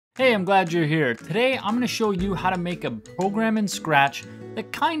Hey, I'm glad you're here. Today I'm going to show you how to make a program in Scratch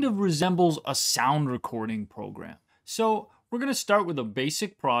that kind of resembles a sound recording program. So we're going to start with a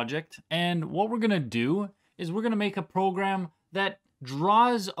basic project, and what we're going to do is we're going to make a program that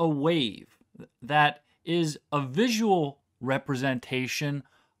draws a wave that is a visual representation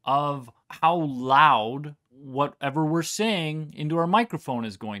of how loud whatever we're saying into our microphone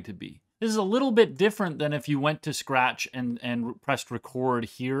is going to be. This is a little bit different than if you went to Scratch and pressed record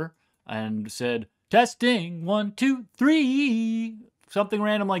here and said, testing, 1, 2, 3, something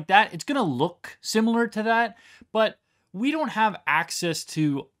random like that. It's gonna look similar to that, but we don't have access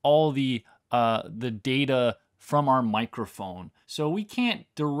to all the data from our microphone. So we can't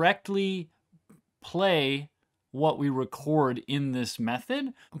directly play what we record in this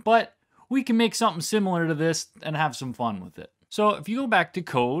method, but we can make something similar to this and have some fun with it. So if you go back to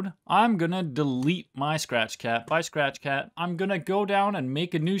code, I'm gonna delete my Scratch Cat by Scratch Cat. I'm gonna go down and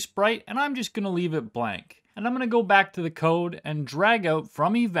make a new sprite, and I'm just gonna leave it blank. And I'm gonna go back to the code and drag out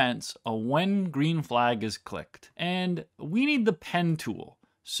from events a when green flag is clicked. And we need the pen tool.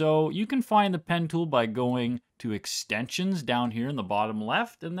 So you can find the pen tool by going to extensions down here in the bottom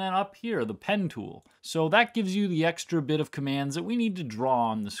left, and then up here, the pen tool. So that gives you the extra bit of commands that we need to draw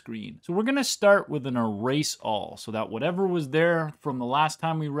on the screen. So we're gonna start with an erase all, so that whatever was there from the last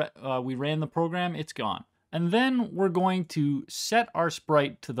time we ran the program, it's gone. And then we're going to set our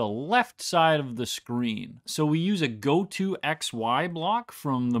sprite to the left side of the screen. So we use a go to XY block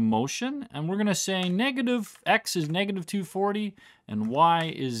from the motion, and we're gonna say negative X is negative 240 and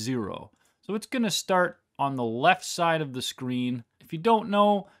Y is 0. So it's gonna start on the left side of the screen. If you don't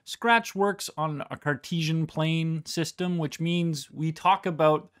know, Scratch works on a Cartesian plane system, which means we talk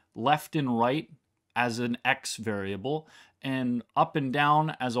about left and right as an X variable and up and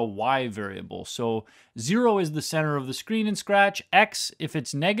down as a Y variable. So 0 is the center of the screen in Scratch. X, if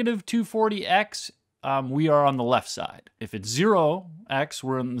it's negative 240X, we are on the left side. If it's 0X,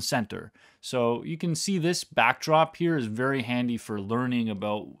 we're in the center. So you can see this backdrop here is very handy for learning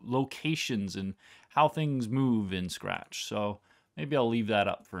about locations and how things move in Scratch. So maybe I'll leave that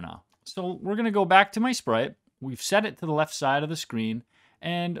up for now. So we're gonna go back to my sprite. We've set it to the left side of the screen,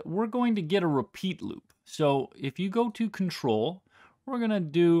 and we're going to get a repeat loop. So if you go to control, we're gonna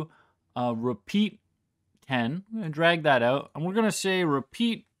do a repeat 10. I'm gonna drag that out, and we're gonna say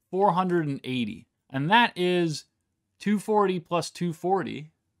repeat 480. And that is 240 plus 240,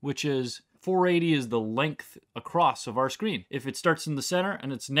 which is 480 is the length across of our screen. If it starts in the center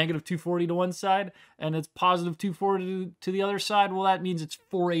and it's negative 240 to one side and it's positive 240 to the other side, well, that means it's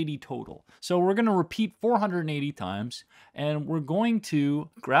 480 total. So we're gonna repeat 480 times, and we're going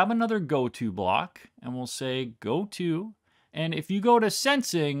to grab another go to block, and we'll say go to. And if you go to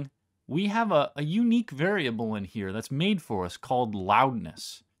sensing, we have a unique variable in here that's made for us called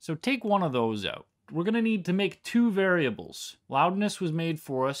loudness. So take one of those out. We're gonna need to make two variables. Loudness was made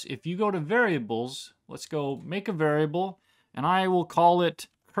for us. If you go to variables, let's go make a variable, and I will call it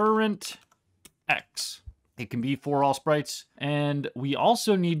current X. It can be for all sprites. And we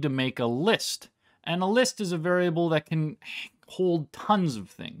also need to make a list. And a list is a variable that can hold tons of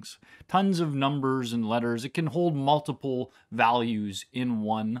things, tons of numbers and letters. It can hold multiple values in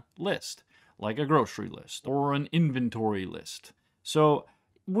one list, like a grocery list or an inventory list. So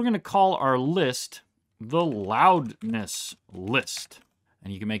we're going to call our list the loudness list.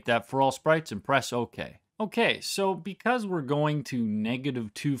 And you can make that for all sprites and press OK. Okay, so because we're going to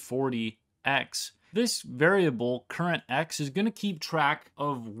negative 240x, this variable, current x, is going to keep track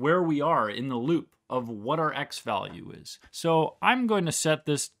of where we are in the loop of what our x value is. So I'm going to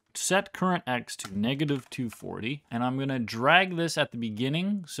set current x to negative 240, and I'm going to drag this at the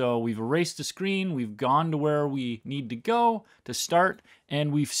beginning. So we've erased the screen, we've gone to where we need to go to start,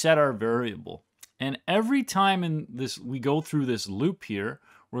 and we've set our variable. And every time in this we go through this loop here,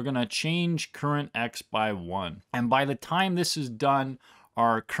 we're going to change current x by 1. And by the time this is done,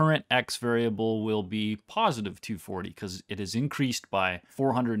 our current x variable will be positive 240 because it is increased by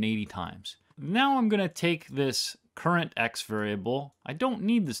 480 times. Now I'm going to take this current x variable, I don't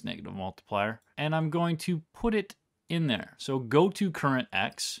need this negative multiplier, and I'm going to put it in there. So go to current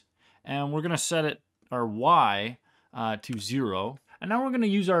x, and we're going to set it, our y, to 0. And now we're going to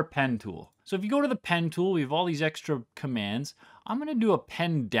use our pen tool. So if you go to the pen tool, we have all these extra commands. I'm going to do a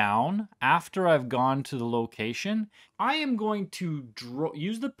pen down after I've gone to the location. I am going to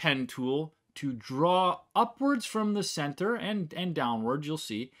use the pen tool to draw upwards from the center and downwards, you'll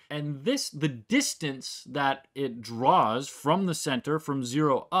see. And the distance that it draws from the center, from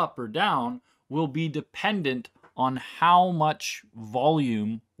 0 up or down, will be dependent on how much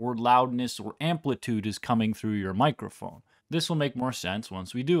volume or loudness or amplitude is coming through your microphone. This will make more sense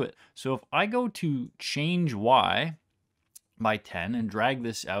once we do it. So if I go to change Y by 10 and drag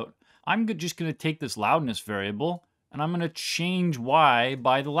this out, I'm just going to take this loudness variable and I'm going to change Y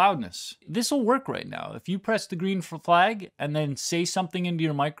by the loudness. This will work right now. If you press the green flag and then say something into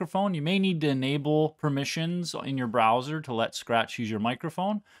your microphone, you may need to enable permissions in your browser to let Scratch use your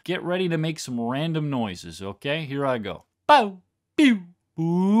microphone. Get ready to make some random noises, okay? Here I go. Bow, pew,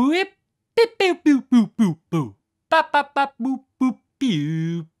 boop, beep, beep, boop, boop, boop, boop. Bop, bop, bop, boop, boop,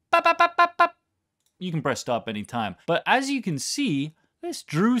 pew. Bop, bop, bop, bop, bop. You can press stop anytime. But as you can see, this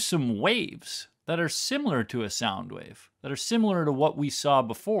drew some waves that are similar to a sound wave, that are similar to what we saw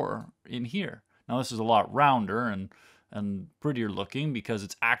before in here. Now this is a lot rounder and prettier looking because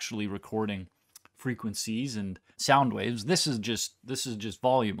it's actually recording frequencies and sound waves. This is just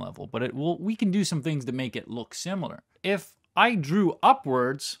volume level, but we can do some things to make it look similar. If I drew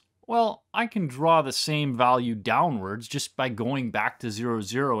upwards, well, I can draw the same value downwards just by going back to 0,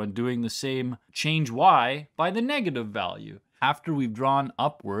 0 and doing the same change Y by the negative value. After we've drawn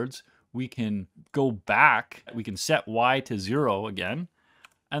upwards, we can go back, we can set Y to 0 again,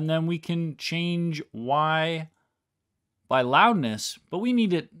 and then we can change Y by loudness, but we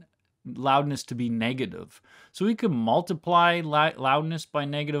need loudness to be negative. So we could multiply loudness by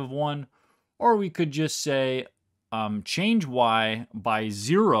 -1, or we could just say change Y by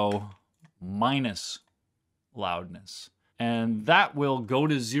 0 minus loudness. And that will go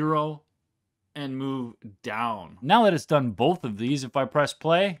to 0 and move down. Now that it's done both of these, if I press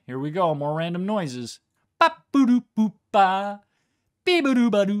play, here we go, more random noises. Bop boo doo boop ba. Beep boo doo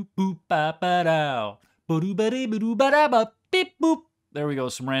ba doo boop ba ba dow. Boo doo ba dee boo doo ba da ba beep boop. There we go,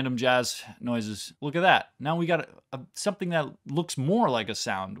 some random jazz noises. Look at that. Now we got something that looks more like a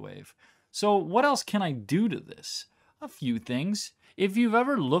sound wave. So what else can I do to this? A few things. If you've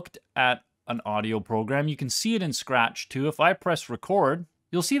ever looked at an audio program, you can see it in Scratch too. If I press record,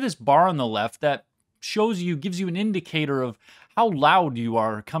 you'll see this bar on the left that gives you an indicator of how loud you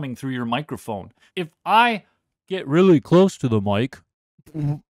are coming through your microphone. If I get really close to the mic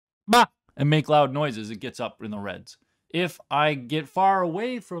and make loud noises, it gets up in the reds. If I get far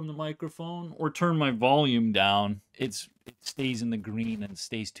away from the microphone or turn my volume down, it stays in the green and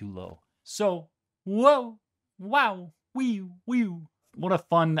stays too low. So, whoa, wow, wee, wee. What a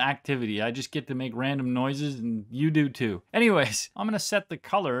fun activity. I just get to make random noises and you do too. Anyways, I'm going to set the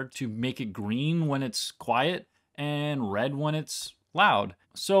color to make it green when it's quiet and red when it's loud.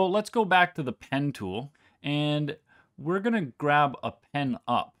 So let's go back to the pen tool and we're going to grab a pen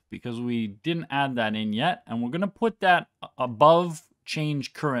up because we didn't add that in yet. And we're going to put that above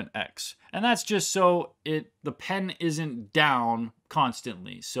change current X. And that's just so the pen isn't down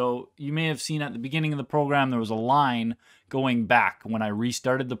constantly. So you may have seen at the beginning of the program, there was a line going back when I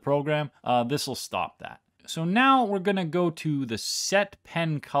restarted the program. This will stop that. So now we're going to go to the set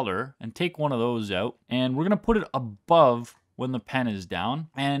pen color and take one of those out. And we're going to put it above when the pen is down.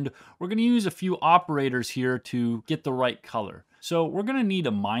 And we're going to use a few operators here to get the right color. So we're going to need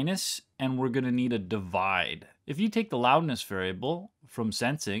a minus and we're going to need a divide. If you take the loudness variable from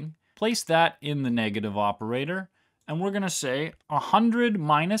sensing, place that in the negative operator, and we're going to say 100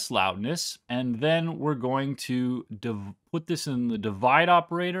 minus loudness, and then we're going to put this in the divide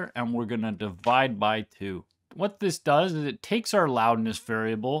operator, and we're going to divide by 2. What this does is it takes our loudness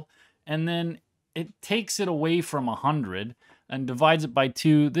variable, and then it takes it away from 100 and divides it by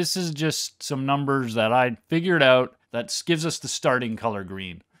 2. This is just some numbers that I figured out that gives us the starting color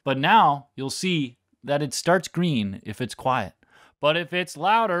green. But now you'll see that it starts green if it's quiet. But if it's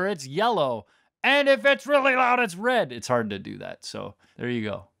louder, it's yellow. And if it's really loud, it's red. It's hard to do that. So there you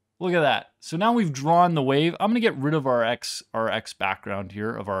go. Look at that. So now we've drawn the wave. I'm going to get rid of our X background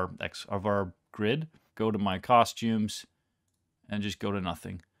here of our grid. Go to my costumes and just go to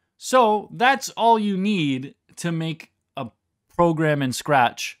nothing. So that's all you need to make a program in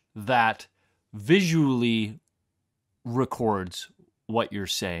Scratch that visually records what you're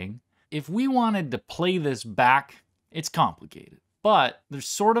saying. If we wanted to play this back, it's complicated, but there's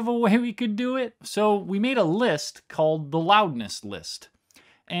sort of a way we could do it. So we made a list called the loudness list,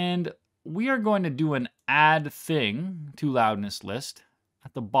 and we are going to do an add thing to loudness list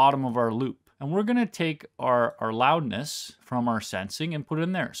at the bottom of our loop. And we're going to take our loudness from our sensing and put it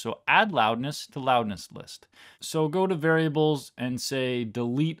in there. So add loudness to loudness list. So go to variables and say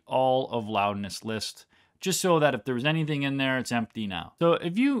delete all of loudness list, just so that if there's anything in there, it's empty now. So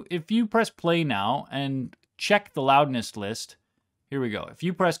if you press play now and check the loudness list, here we go. If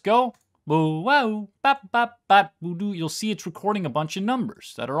you press go, boo, wow, bop, bop, bop, boo, doo, you'll see it's recording a bunch of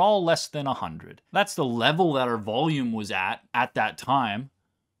numbers that are all less than 100. That's the level that our volume was at that time.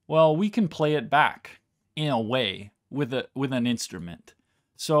 Well, we can play it back in a way with an instrument.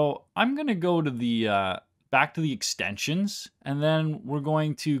 So I'm going to go to the back to the extensions, and then we're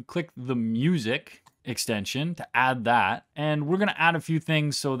going to click the music extension to add that. And we're going to add a few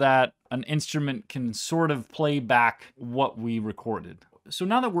things so that an instrument can sort of play back what we recorded. So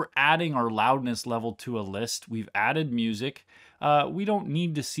now that we're adding our loudness level to a list, we've added music. We don't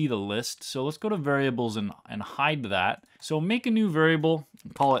need to see the list. So let's go to variables and hide that. So make a new variable,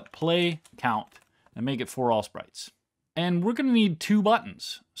 call it play count, and make it for all sprites. And we're going to need 2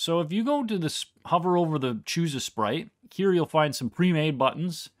 buttons. So if you go to this, hover over the choose a sprite, here you'll find some pre-made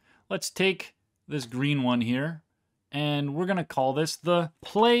buttons. Let's take this green one here, and we're going to call this the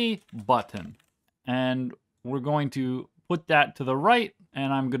play button. And we're going to put that to the right,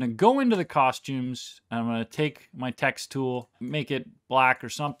 and I'm going to go into the costumes, and I'm going to take my text tool, make it black or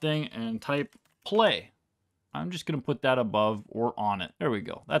something, and type play. I'm just going to put that above or on it. There we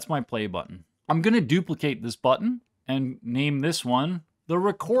go. That's my play button. I'm going to duplicate this button and name this one the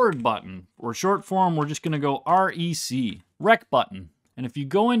record button, or short form, we're just going to go REC, rec button. And if you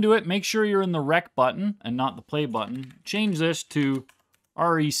go into it, make sure you're in the rec button and not the play button. Change this to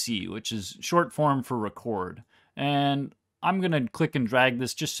REC, which is short form for record. And I'm going to click and drag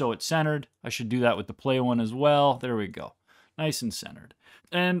this just so it's centered. I should do that with the play one as well. There we go. Nice and centered.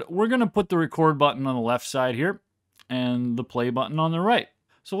 And we're going to put the record button on the left side here and the play button on the right.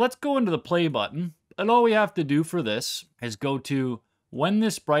 So let's go into the play button. And all we have to do for this is go to when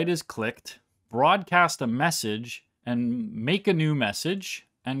this sprite is clicked, broadcast a message and make a new message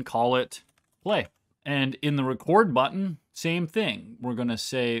and call it play. And in the record button, same thing. We're going to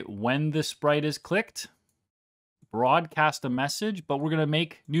say when this sprite is clicked, broadcast a message, but we're going to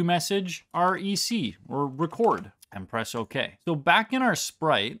make new message REC, or record, and press OK. So back in our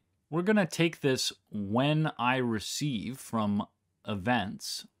sprite, we're going to take this when I receive from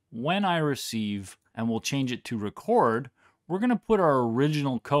events, when I receive, and we'll change it to record. We're going to put our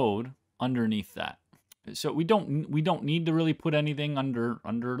original code underneath that. So we don't need to really put anything under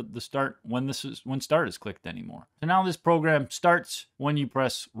the start when start is clicked anymore. So now this program starts when you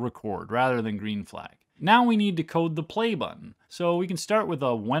press record rather than green flag. Now we need to code the play button. So we can start with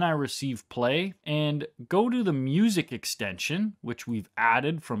a when I receive play and go to the music extension, which we've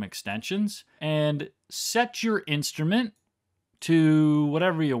added from extensions, and set your instrument to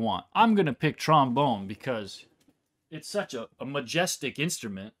whatever you want. I'm going to pick trombone because it's such a majestic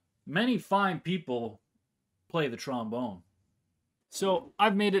instrument. Many fine people play the trombone. So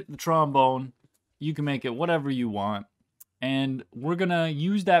I've made it the trombone. You can make it whatever you want. And we're going to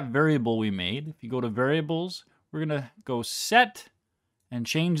use that variable we made. If you go to variables, we're going to go set and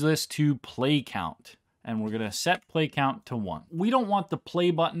change this to play count. And we're going to set play count to 1. We don't want the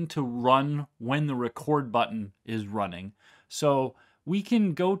play button to run when the record button is running. So we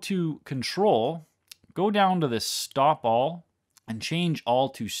can go to control, go down to this stop all, and change all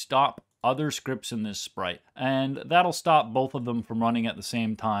to stop other scripts in this sprite. And that'll stop both of them from running at the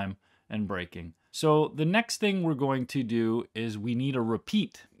same time and breaking. So the next thing we're going to do is we need a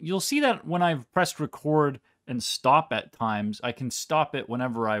repeat. You'll see that when I've pressed record and stop at times, I can stop it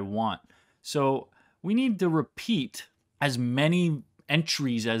whenever I want. So we need to repeat as many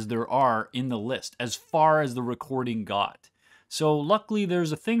entries as there are in the list, as far as the recording got. So luckily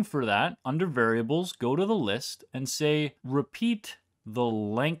there's a thing for that. Under variables, go to the list and say repeat the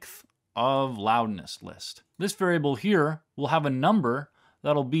length of loudness list. This variable here will have a number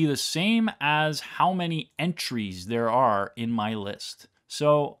that'll be the same as how many entries there are in my list.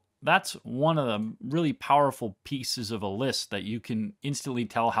 So that's one of the really powerful pieces of a list that you can instantly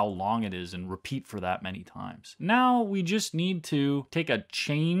tell how long it is and repeat for that many times. Now we just need to take a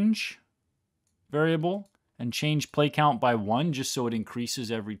change variable and change play count by 1 just so it increases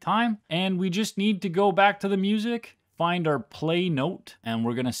every time. And we just need to go back to the music, find our play note, and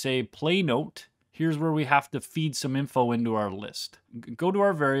we're gonna say play note. Here's where we have to feed some info into our list. Go to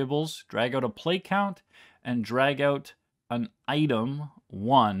our variables, drag out a play count, and drag out an item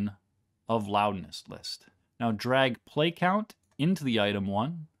 1 of loudness list. Now drag play count into the item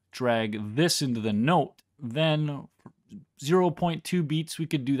 1, drag this into the note, then 0.2 beats, we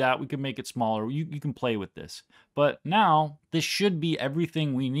could do that. We could make it smaller. You can play with this. But now this should be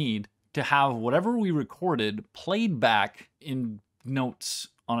everything we need to have whatever we recorded played back in notes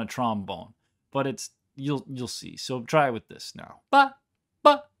on a trombone. But it's you'll see. So try with this now. Ba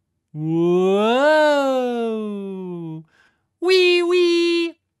ba whoa wee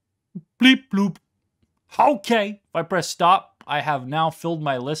wee bleep bloop. Okay. If I press stop, I have now filled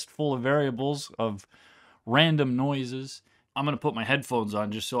my list full of variables of random noises. I'm gonna put my headphones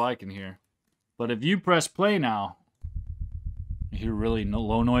on just so I can hear. But if you press play now, you hear really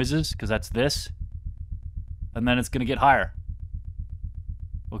low noises because that's this. and then it's gonna get higher.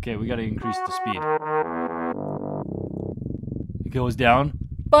 Okay, we gotta increase the speed. It goes down.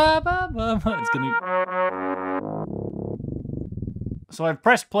 It's gonna... So I've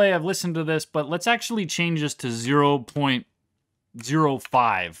pressed play, I've listened to this, but let's actually change this to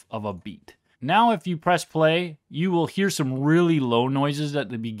 0.05 of a beat. Now if you press play, you will hear some really low noises at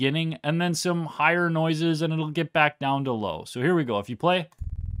the beginning and then some higher noises, and it'll get back down to low. So here we go. If you play,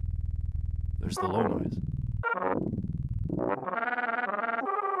 there's the low noise.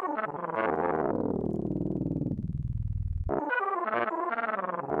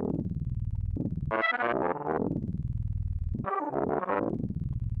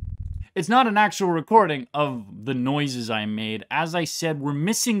 It's not an actual recording of the noises I made. As I said, we're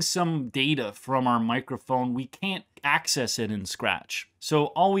missing some data from our microphone. We can't access it in Scratch. So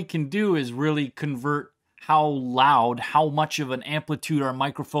all we can do is really convert how loud, how much of an amplitude our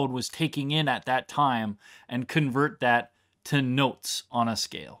microphone was taking in at that time, and convert that to notes on a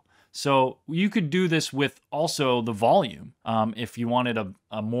scale. So you could do this with also the volume if you wanted a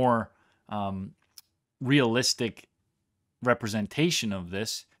more realistic representation of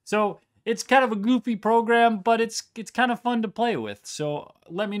this. So it's kind of a goofy program, but it's kind of fun to play with. So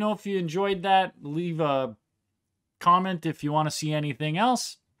let me know if you enjoyed that. Leave a comment if you want to see anything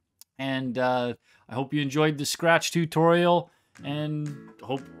else. And I hope you enjoyed the Scratch tutorial, and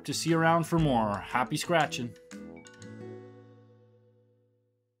hope to see you around for more. Happy scratching.